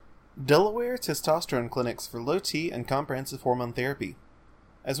Delaware Testosterone clinics for low T and comprehensive hormone therapy.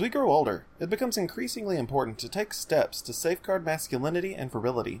 As we grow older, it becomes increasingly important to take steps to safeguard masculinity and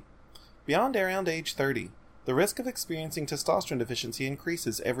virility. Beyond around age 30, the risk of experiencing testosterone deficiency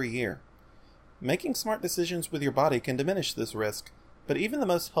increases every year. Making smart decisions with your body can diminish this risk, but even the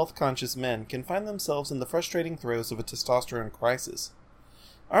most health-conscious men can find themselves in the frustrating throes of a testosterone crisis.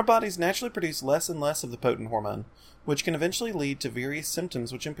 Our bodies naturally produce less and less of the potent hormone, which can eventually lead to various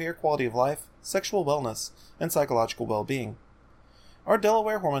symptoms which impair quality of life, sexual wellness, and psychological well-being. Our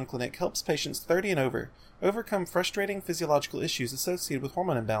Delaware Hormone Clinic helps patients 30 and over overcome frustrating physiological issues associated with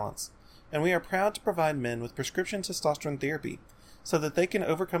hormone imbalance, and we are proud to provide men with prescription testosterone therapy so that they can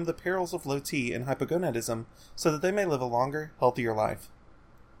overcome the perils of low T and hypogonadism so that they may live a longer, healthier life.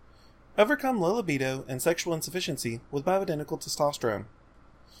 Overcome low libido and sexual insufficiency with bioidentical testosterone.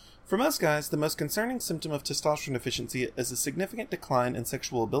 For most guys, the most concerning symptom of testosterone deficiency is a significant decline in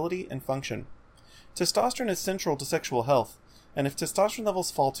sexual ability and function. Testosterone is central to sexual health, and if testosterone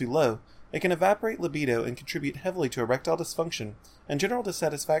levels fall too low, it can evaporate libido and contribute heavily to erectile dysfunction and general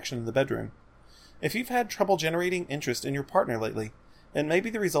dissatisfaction in the bedroom. If you've had trouble generating interest in your partner lately, it may be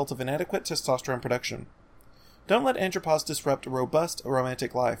the result of inadequate testosterone production. Don't let andropause disrupt a robust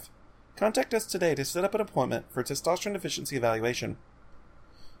romantic life. Contact us today to set up an appointment for testosterone deficiency evaluation.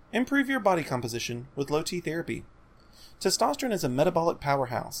 Improve your body composition with low T therapy. Testosterone is a metabolic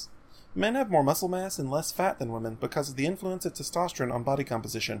powerhouse. Men have more muscle mass and less fat than women because of the influence of testosterone on body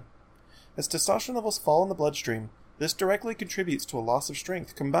composition. As testosterone levels fall in the bloodstream, this directly contributes to a loss of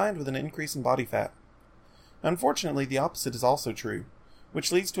strength combined with an increase in body fat. Unfortunately, the opposite is also true,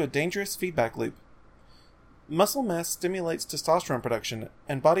 which leads to a dangerous feedback loop. Muscle mass stimulates testosterone production,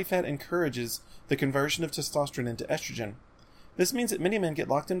 and body fat encourages the conversion of testosterone into estrogen. This means that many men get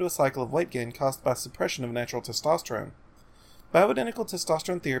locked into a cycle of weight gain caused by suppression of natural testosterone. Bioidentical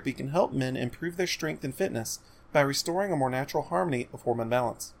testosterone therapy can help men improve their strength and fitness by restoring a more natural harmony of hormone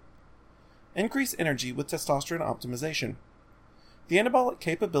balance. Increase energy with testosterone optimization. The anabolic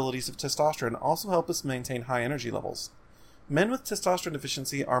capabilities of testosterone also help us maintain high energy levels. Men with testosterone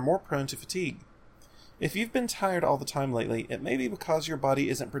deficiency are more prone to fatigue. If you've been tired all the time lately, it may be because your body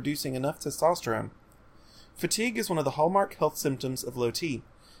isn't producing enough testosterone. Fatigue is one of the hallmark health symptoms of low T,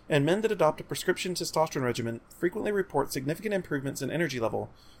 and men that adopt a prescription testosterone regimen frequently report significant improvements in energy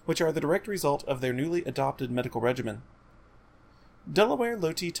level, which are the direct result of their newly adopted medical regimen. Delaware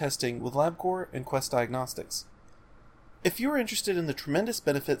low T testing with LabCorp and Quest Diagnostics. If you are interested in the tremendous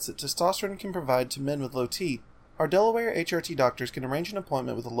benefits that testosterone can provide to men with low T, our Delaware HRT doctors can arrange an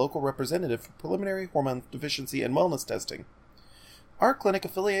appointment with a local representative for preliminary hormone deficiency and wellness testing. Our clinic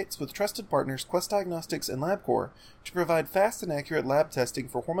affiliates with trusted partners Quest Diagnostics and LabCorp to provide fast and accurate lab testing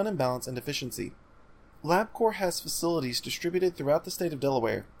for hormone imbalance and deficiency. LabCorp has facilities distributed throughout the state of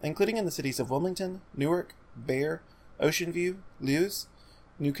Delaware, including in the cities of Wilmington, Newark, Bear, Ocean View, Lewes,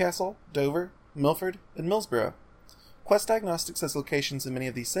 Newcastle, Dover, Milford, and Millsboro. Quest Diagnostics has locations in many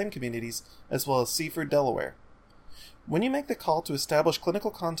of these same communities, as well as Seaford, Delaware. When you make the call to establish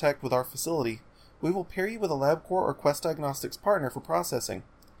clinical contact with our facility, we will pair you with a LabCorp or Quest Diagnostics partner for processing.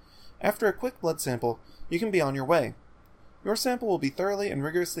 After a quick blood sample, you can be on your way. Your sample will be thoroughly and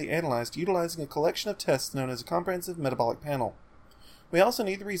rigorously analyzed utilizing a collection of tests known as a comprehensive metabolic panel. We also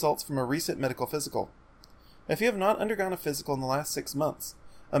need the results from a recent medical physical. If you have not undergone a physical in the last 6 months,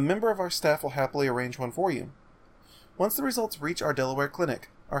 a member of our staff will happily arrange one for you. Once the results reach our Delaware clinic,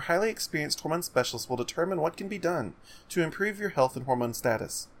 our highly experienced hormone specialists will determine what can be done to improve your health and hormone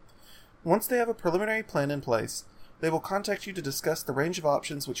status. Once they have a preliminary plan in place, they will contact you to discuss the range of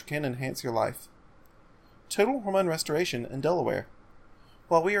options which can enhance your life. Total Hormone Restoration in Delaware.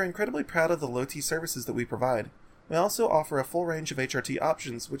 While we are incredibly proud of the low T services that we provide, we also offer a full range of HRT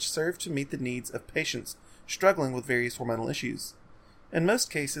options which serve to meet the needs of patients struggling with various hormonal issues. In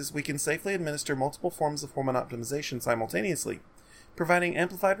most cases, we can safely administer multiple forms of hormone optimization simultaneously, providing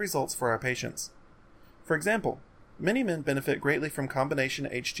amplified results for our patients. For example, many men benefit greatly from combination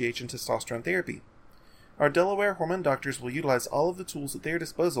HGH and testosterone therapy. Our Delaware hormone doctors will utilize all of the tools at their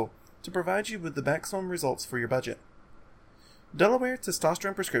disposal to provide you with the maximum results for your budget. Delaware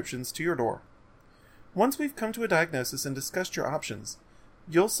testosterone prescriptions to your door. Once we've come to a diagnosis and discussed your options,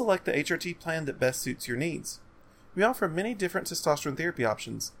 you'll select the HRT plan that best suits your needs. We offer many different testosterone therapy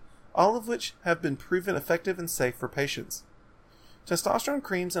options, all of which have been proven effective and safe for patients. Testosterone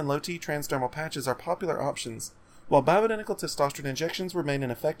creams and low T transdermal patches are popular options, while bioidentical testosterone injections remain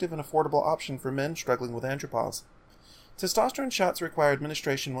an effective and affordable option for men struggling with andropause. Testosterone shots require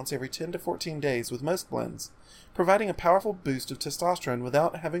administration once every 10 to 14 days with most blends, providing a powerful boost of testosterone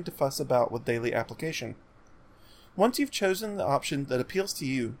without having to fuss about with daily application. Once you've chosen the option that appeals to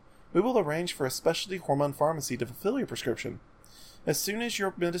you, We will arrange for a specialty hormone pharmacy to fulfill your prescription. As soon as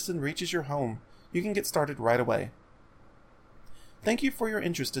your medicine reaches your home, you can get started right away. Thank you for your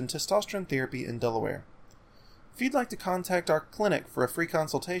interest in testosterone therapy in Delaware. If you'd like to contact our clinic for a free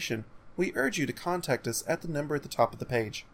consultation, we urge you to contact us at the number at the top of the page.